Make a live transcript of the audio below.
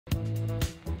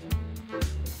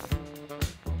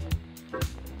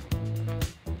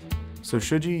So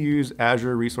should you use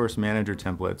Azure Resource Manager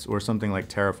Templates or something like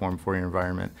Terraform for your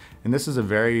environment? And this is a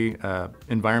very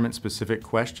environment-specific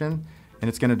question, and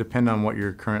it's going to depend on what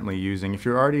you're currently using. If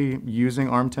you're already using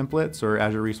ARM templates or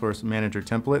Azure Resource Manager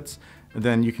templates,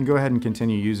 then you can go ahead and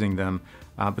continue using them.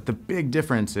 But the big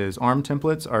difference is ARM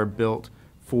templates are built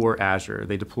for Azure.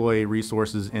 They deploy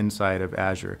resources inside of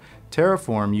Azure.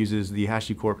 Terraform uses the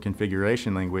HashiCorp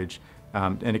configuration language,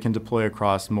 and it can deploy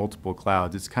across multiple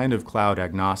clouds. It's kind of cloud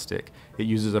agnostic. It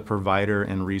uses a provider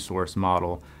and resource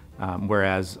model,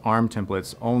 whereas ARM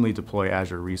templates only deploy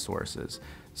Azure resources.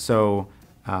 So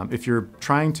if you're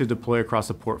trying to deploy across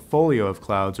a portfolio of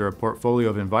clouds or a portfolio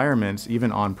of environments,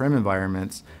 even on-prem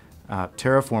environments,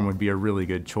 Terraform would be a really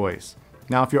good choice.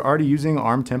 Now, if you're already using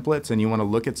ARM templates and you want to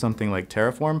look at something like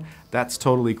Terraform, that's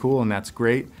totally cool and that's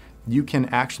great. You can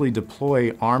actually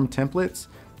deploy ARM templates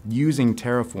using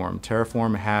Terraform.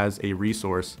 Terraform has a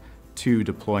resource to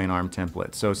deploy an ARM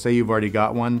template. So say you've already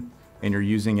got one and you're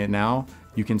using it now,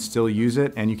 you can still use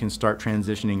it and you can start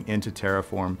transitioning into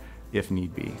Terraform if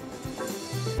need be.